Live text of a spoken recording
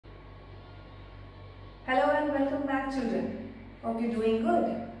Hello and welcome back, children. Hope you're doing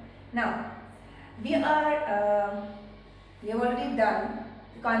good. Now, we have already done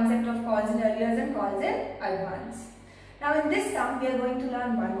the concept of calls in arrears and calls in advance. Now, in this sum, we are going to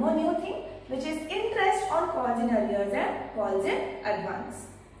learn one more new thing, which is interest on calls in arrears and calls in advance.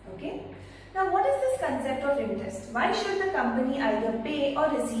 Okay. Now, what is this concept of interest? Why should the company either pay or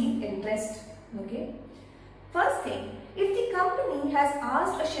receive interest? Okay. First thing, if the company has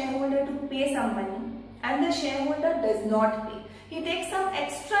asked a shareholder to pay some money and the shareholder does not pay, he takes some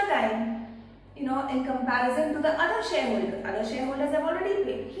extra time, in comparison to the other shareholders. Other shareholders have already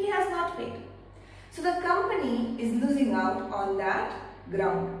paid. He has not paid. So the company is losing out on that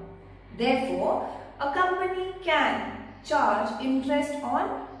ground. Therefore, a company can charge interest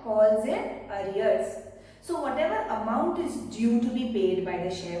on calls in arrears. So whatever amount is due to be paid by the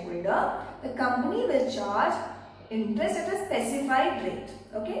shareholder, the company will charge interest at a specified rate.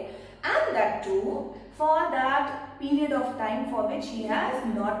 Okay, and that too for that period of time for which he has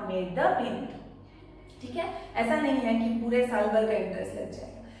not made the payment. ठीक है, ऐसा नहीं है कि पूरे साल भर का इंटरेस्ट लग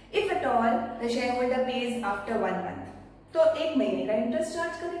जाएगा. If at all the shareholder pays after 1 month, तो एक महीने का इंटरेस्ट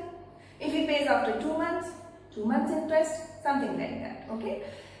चार्ज करेगा. If he pays after 2 months, 2 months interest, something like that. Okay.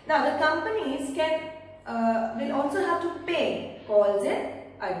 Now the companies will also have to pay calls in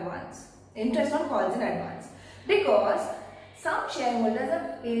advance, interest on calls in advance, because some shareholders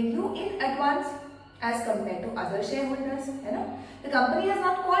have paid you in advance as compared to other shareholders. The company has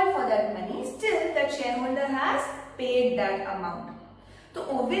not called for that money, still that shareholder has paid that amount. So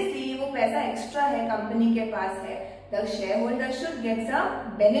obviously वो पैसा extra है company के पास है, the shareholder should get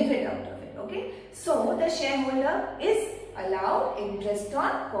some benefit out of it. Okay, so the shareholder is allowed interest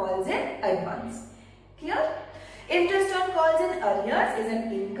on calls in advance. Clear? Interest on calls in arrears is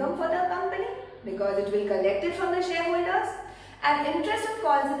an income for the company because it will collect it from the shareholders, and interest on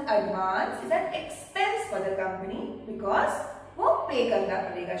calls in advance is an expense for the company because वो pay करना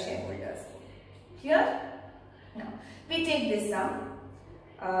पड़ेगा shareholders. Clear? Now we take this sum.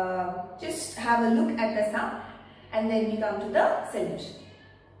 Just have a look at the sum and then we come to the solution.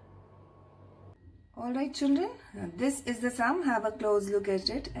 Alright children, this is the sum. Have a close look at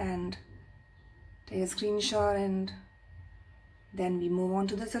it and take a screenshot, and then we move on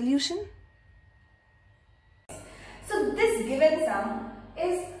to the solution. So this given sum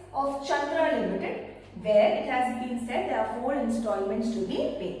is of Chandra Limited, where it has been said there are 4 installments to be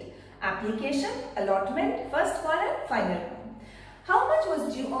paid. Application, allotment, first call and final call. How much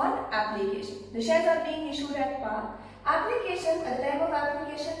was due on application? The shares are being issued at par. Application, at the time of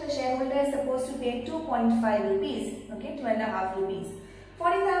application, the shareholder is supposed to pay 2.5 rupees, okay, 2.5 rupees.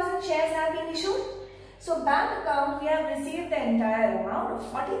 40,000 shares have been issued. So bank account, we have received the entire amount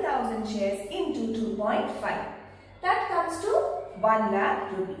of 40,000 shares into 2.5. That comes to 1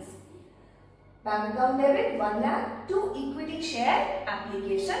 lakh rupees. Bank account debit 1 lakh to equity share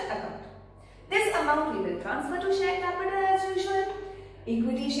application account. This amount we will transfer to share capital as usual.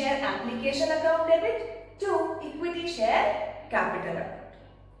 Equity share application account debit to equity share capital account.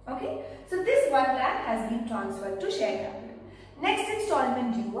 Okay. So this 1 lakh has been transferred to share capital. Next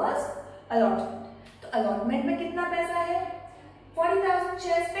installment due was allotment. तो allotment में कितना पैसा है? 40,000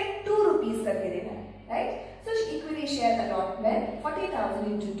 shares पे 2 rupees करके देना है, right? So equity share allotment 40,000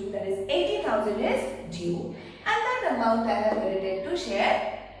 into 2, that is 80,000 is due, and that amount I have credited to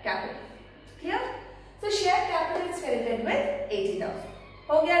share capital. Clear? So share capital is credited with 80,000.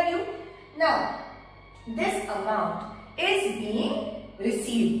 हो गया due. Now this amount is being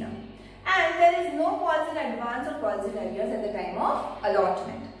received now, and there is no calls in advance or calls in arrears at the time of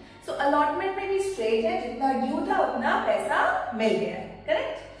allotment. So allotment में भी straight है, जितना due था उतना पैसा मिल गया है,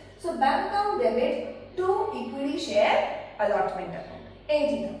 correct? So bank account debit to equity share allotment account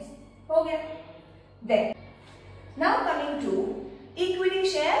 80,000 हो गया. Then now coming to equity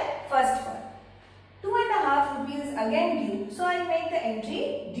share first call, 2.5 rupees again due. So I make the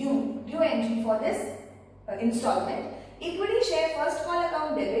entry due entry for this installment. Equity share first call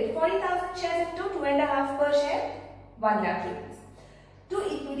account debit 40,000 shares into 2.5 per share, 1 lakh rupees to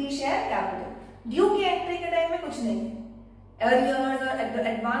equity share capital. Due की entry के time में कुछ नहीं. Arrears और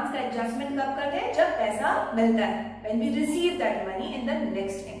advance का adjustment कब करते हैं? जब पैसा मिलता है. When we receive that money in the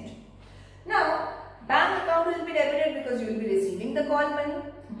next entry. Now bank account will be debited because you will be receiving the call money,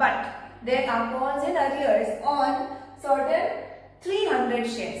 but there are calls in arrears on certain 300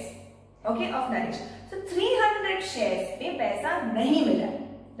 shares, okay, of Naresh. So 300 shares पे पैसा नहीं मिला,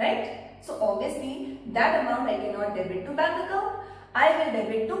 right? So obviously that amount I cannot debit to bank account. I will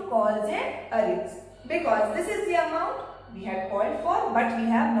debit to calls in arrears because this is the amount we had called for, but we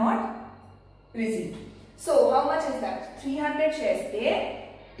have not received. So how much is that? 300 shares पे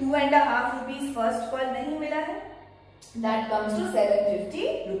 2.5 rupees first call नहीं मिला है, that comes to 750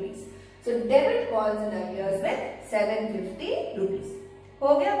 rupees. So debit calls in arrears with 750 rupees.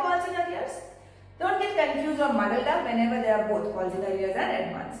 हो गया calls in arrears? Don't get confused or muddled up whenever there are both calls in arrears and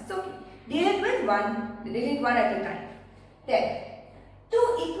advance. So deal it with one at a time. Then to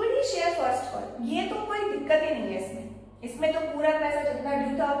equity share first call, ये तो कोई दिक्कत ही नहीं है इसमें तो पूरा पैसा जितना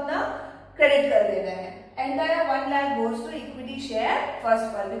ड्यू था उतना क्रेडिट कर देना है. Entire 1 lakh goes to equity share first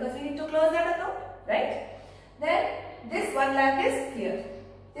call because we need to close that account, right? Then this 1 lakh is clear.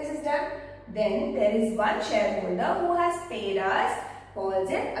 This is done. Then there is one shareholder who has paid us calls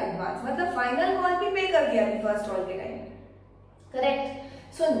in advance. मतलब final call भी pay कर दिया अभी first call के time. Correct.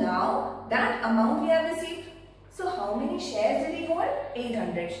 So now that amount we have received. So how many shares did he hold?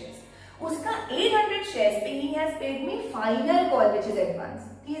 800 shares. उसका 800 shares पे he has paid me final call which is advance.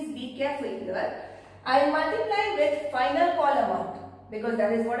 Please be careful here. I multiply with final call amount because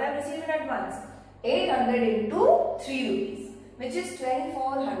that is what I received in advance. 800 into 3 rupees which is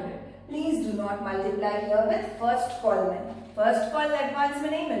 2400. Please do not multiply here with first call money. First call advance में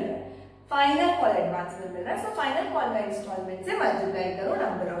नहीं मिल रहा है, final call advance में मिल रहा है. So final call का installment से multiply करो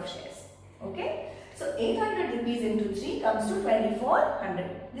number of shares. Okay. So 800 rupees into 3 comes to 2400.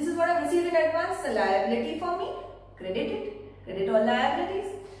 This is what I received in advance. The liability for me. Credit it. Credit all liabilities.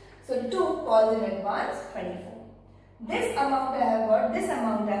 So 2 calls in advance 24. This amount I have got, this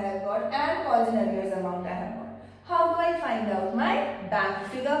amount I have got, and calls in arrears amount I have got. How do I find out my bank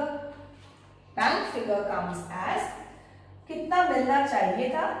figure? Bank figure comes as कितना मिलना चाहिए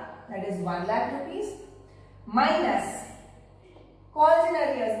था, that is 1 lakh rupees minus calls in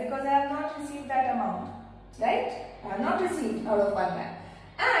arrears because I have not received that amount, right? I have not received out of 1 lakh.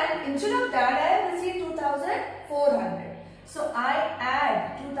 And instead of that, I have received 2,400. So I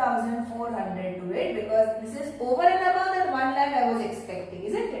add 2,400 to it because this is over and above that 1 lakh I was expecting,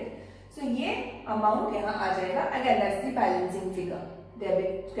 isn't it? So ये amount यहाँ आ जाएगा. Again, that's the balancing figure.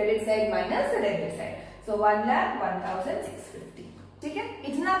 Debit credit side minus the debit side. So 1 lakh 1,650. ठीक है?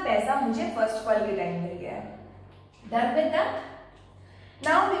 इतना पैसा मुझे first call के time मिल गया है. Done with that?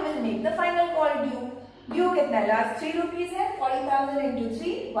 Now we will make the final call due. Due कितना last 3 rupees है, 40,000 into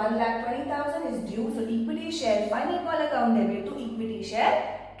 3, 1,20,000 is due. So equity share final call account debit to equity share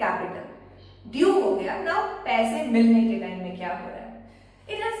capital. Due हो गया. Now पैसे मिलने के time में क्या हो रहा है?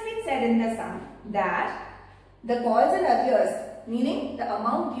 It has been said in the sum that the calls and arrears, meaning the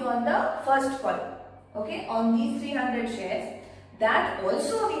amount due on the first call, okay, on these 300 shares, that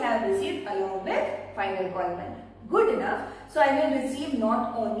also we have received along with final call money. Good enough. So I will receive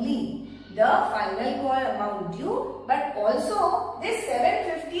not only the final call amount due, but also this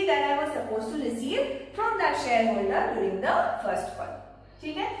 750 that I was supposed to receive from that shareholder during the first call.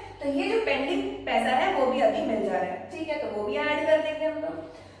 ठीक है? तो ये जो pending पैसा है वो भी अभी मिल जा रहा है. ठीक है? तो वो भी ऐड कर देंगे हम लोग.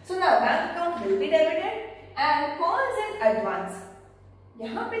 So now bank account will be debited and calls in advance.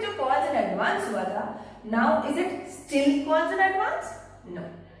 यहाँ पे जो calls in advance हुआ था, now is it still calls in advance? No.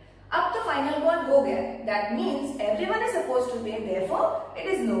 अब तो final call हो गया. That means everyone is supposed to pay. Therefore, it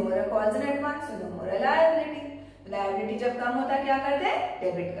is no more a calls in advance, so no more a liability. Liability जब कम होता क्या करते हैं?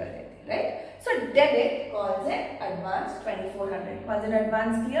 Debit कर देते हैं, right? So debit calls in advance 2,400. Calls in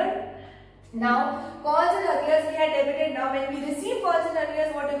advance clear? Now calls in arrears we had debited. Now when we receive calls in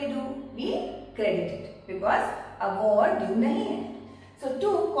arrears, what do? We credit it because award due नहीं है. So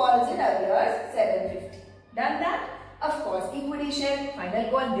 2 calls in arrears 750. Done that? Of course, equity share final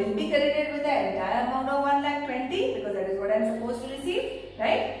call will be credited with the entire amount of 1,20,000 because that is what I am supposed to receive,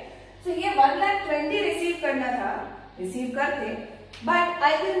 right? So ये 1,20,000 receive करना था, receive करते, but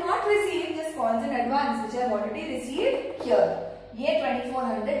I will not receive just calls in advance which I have already received here. ये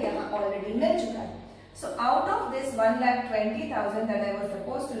 2,400 यहाँ already मिल चुका है. So out of this 1,20,000 that I was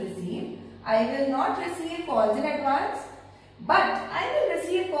supposed to receive, I will not receive calls in advance, but I will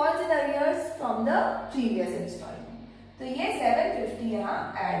receive calls in arrears from the previous installment. तो ये 750 यहाँ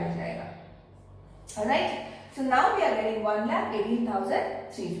add हो जाएगा. Alright? So now we are getting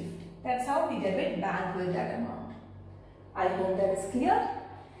 1,18,350. That's how we debit bank with that amount. I hope that is clear.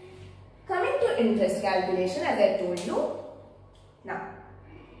 Coming to interest calculation, as I told you. Now,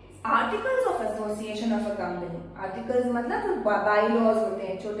 articles of association of a company. Articles मतलब bylaws होते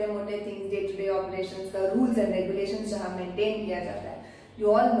हैं, छोटे मोटे things, day-to-day operations का rules and regulations जहाँ maintain किया जाता है.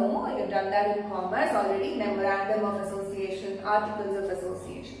 You all know, you have done that in commerce already, memorandum of association, articles of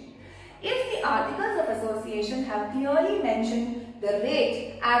association. If the articles of association have clearly mentioned the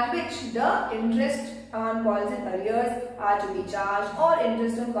rate at which the interest on calls in arrears are to be charged or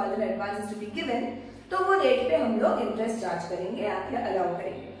interest on calls in advance is to be given, तो वो rate पे हम लोग interest charge करेंगे या allow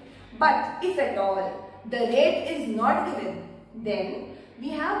करेंगे. But if at all the rate is not given, then we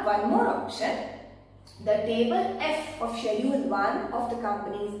have one more option. The table F of Schedule 1 of the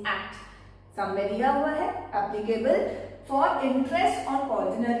Companies Act. Somewhere दिया हुआ है applicable for interest on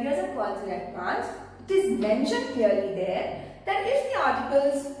calls in arrears and calls in advance. It is mentioned clearly there that if the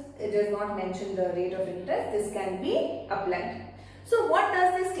articles it does not mention the rate of interest, this can be applied. So what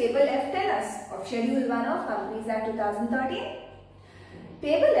does this table F tell us of Schedule 1 of Companies Act 2013?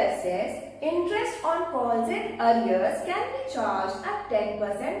 Table F says interest on calls in arrears can be charged at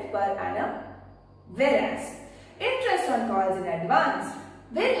 10% per annum, whereas interest on calls in advance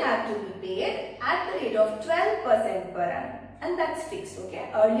will have to be paid at the rate of 12% per annum, and that's fixed. Okay,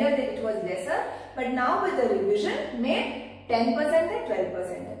 earlier it was lesser, but now with the revision made 10% and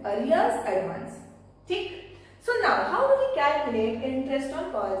 12% arrears advance. Tick. So now how do we calculate interest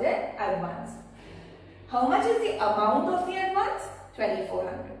on calls in advance? How much is the amount of the advance?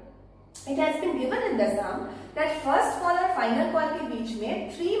 2400. It has been given in the sum that first call और final call के बीच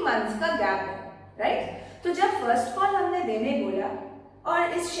में 3 months का gap है, right? तो जब first call हमने देने बोला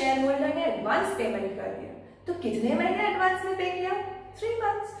और इस शेयर होल्डर ने एडवांस पेमेंट कर दिया, तो कितने महीने एडवांस में पे किया? 3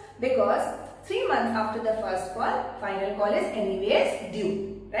 months, because 3 months after the first call, final call is anyways due,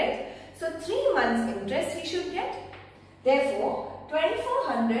 right? So 3 months interest he should get. Therefore,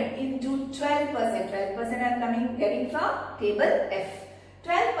 2400 into 12%. 12% I am getting from table F.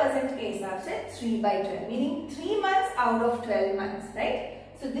 12% के हिसाब से 3/12, meaning 3 months out of 12 months, right?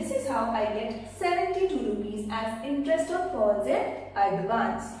 So this is how I get 72 rupees as interest on calls in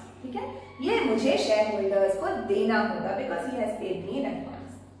advance. ठीक है? ये मुझे share holders को देना होगा because he has paid me in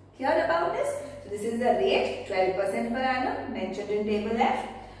advance. Clear about this? So this is the rate 12% per annum mentioned in table F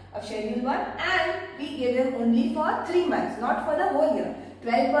of Schedule 1, and we give them only for 3 months, not for the whole year.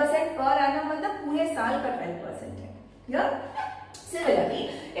 12% per annum मतलब पूरे साल का 12% है. Clear? Similarly,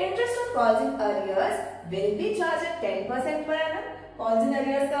 interest on calls in arrears will be charged at 10% per annum. Calls in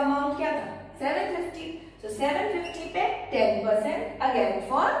arrears का amount क्या था? 750. So 750 पे 10% again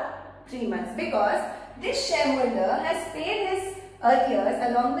for 3 months because this shareholder has paid his arrears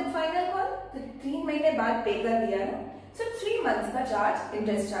along with final call. तो 3 महीने बाद पे कर दिया ना. So 3 months का charge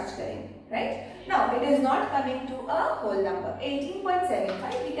interest charge करेंगे, right? Now it is not coming to a whole number.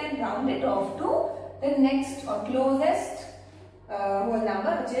 18.75 we can round it off to the next or closest whole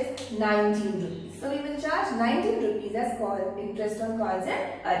number, which is 19 rupees. So we will charge 19 rupees as call interest on calls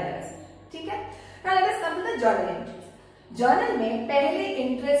and arrears. ठीक है? Now let us come to the journal entries. Journal में पहले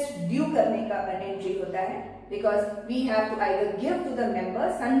interest due करने का entry होता है because we have to either give to the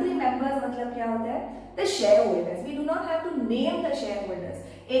members. Sundry members मतलब क्या होता है? The shareholders. We do not have to name the shareholders.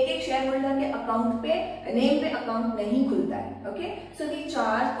 एक shareholder के account पे name पे account नहीं खुलता है. Okay? So we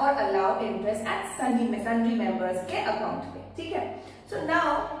charge or allow interest at sundry members के account पे. ठीक है? So now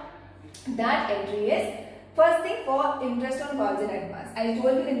that entry is first thing for interest on calls in advance. I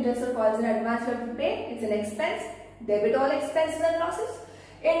told you interest on calls in advance you have to pay. It's an expense. Debit all expenses and losses.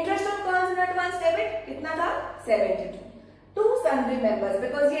 Interest on calls in advance debit कितना था? 72. To sundry members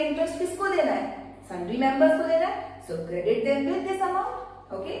because ये interest किसको देना है? Sundry members को देना है. So credit them with this amount.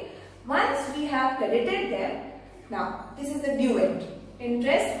 Okay. Once we have credited them, now this is the due entry.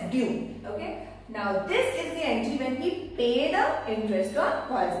 Interest due. Okay. Now this is the entry when we pay the interest on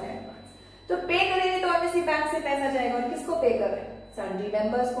calls in advance. तो पे करेंगे तो obviously bank से पैसा जाएगा और किसको पे कर रहे हैं? Sundry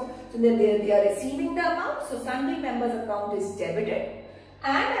members को. So they are receiving the amount. So sundry members account is debited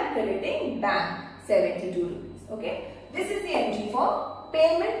and I am crediting bank 72 rupees. Okay. This is the entry for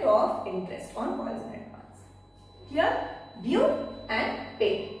payment of interest on calls in advance. Clear? Due and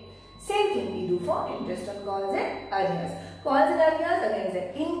pay. Same thing we do for interest on calls and arrears. Calls and arrears again is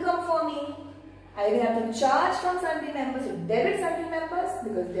an income for me. I will have to charge from sundry members to debit sundry members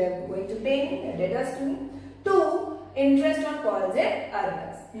because they are going to pay me, they are debtors to me. 2. Interest on calls and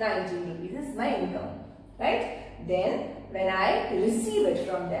arrears. 19 rupees is my income. Right? Then when I receive it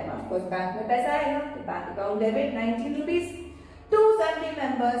from them, of course bank में पैसा आएगा, the bank account debit 19 rupees. 2 sundry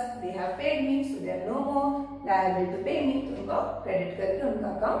members, they have paid me, so they are no more liable to pay me. तो उनको credit करके उनका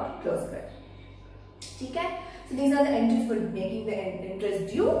account close कर. ठीक है? So these are the entries for making the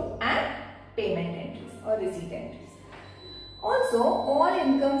interest due and payment entries or receipt entries. Also, all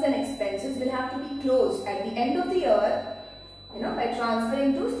incomes and expenses will have to be closed at the end of the year, by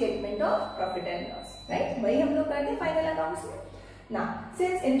transferring to statement of profit and loss. Right? वही हम लोग करते हैं final accounts में. Now,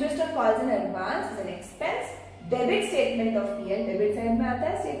 since interest on calls in advance is an expense, debit statement of PL, debit side में आता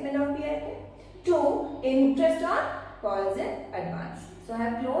है statement of PL पे. 2. Interest on calls in advance. So I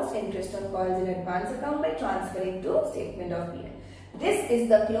have closed interest on calls in advance account by transferring to statement of PL. This is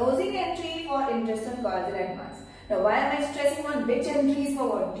the closing entry for interest on calls in advance. Now, why am I stressing on which entries for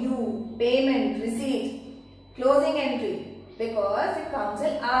what? Due, payment, receipt, closing entry. because the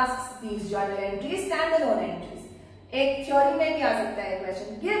council asks these journal entries standalone entries. एक theory में भी आ सकता है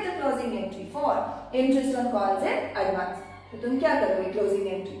question, give the closing entry for interest on calls and advance. तो तुम क्या करोगे closing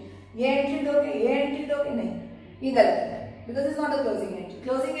entry? ये entry दोगे, ये entry दोगे नहीं, ये गलत है because it's not a closing entry.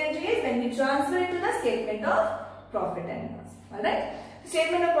 Closing entry is when we transfer it to the statement of profit and loss. All right?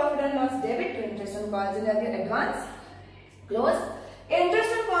 Statement of profit and loss, debit to interest on calls and advance, close. Interest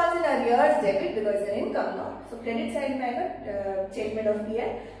on calls and arrears, debit because they're income now. So credit side में आएगा statement of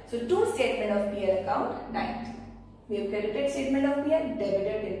PL. So to statement of PL account 90. We have credited statement of PL,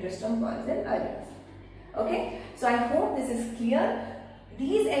 debited interest on calls and arrears. Okay. So I hope this is clear.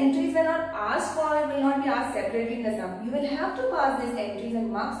 These entries when not asked for will not be asked separately in the sum. You will have to pass these entries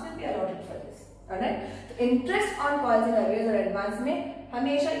and marks will be allotted for this. Alright. So interest on calls and arrears और advance में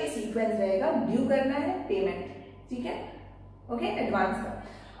हमेशा ये sequence रहेगा. Due करना है payment, ठीक है? Okay, advance का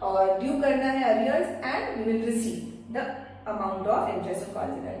और due करना है arrears and we will receive the amount of interest on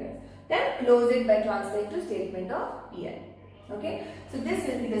calls and arrears. Then close it by transferring to statement of PL. Okay, so this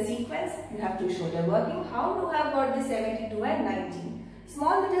will be the sequence. You have to show the working. How to have got the 72 and 19.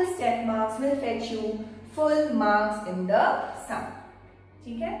 Small little step marks will fetch you full marks in the sum.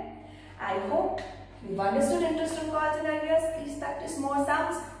 Okay? I hope you've understood interest on calls and arrears. Please practice more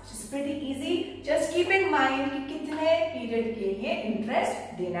sums, which is pretty easy. Just keep in mind कि कितने period के लिए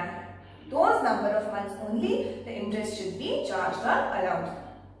interest देना है. Those number of months only the interest should be charged or allowed.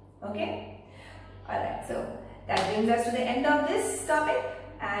 Okay? Alright, so that brings us to the end of this topic.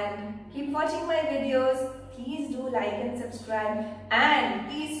 And keep watching my videos. Please do like and subscribe, and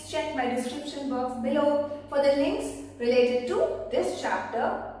please check my description box below for the links related to this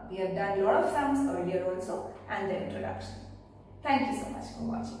chapter. We have done a lot of sums earlier also and the introduction. Thank you so much for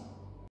watching.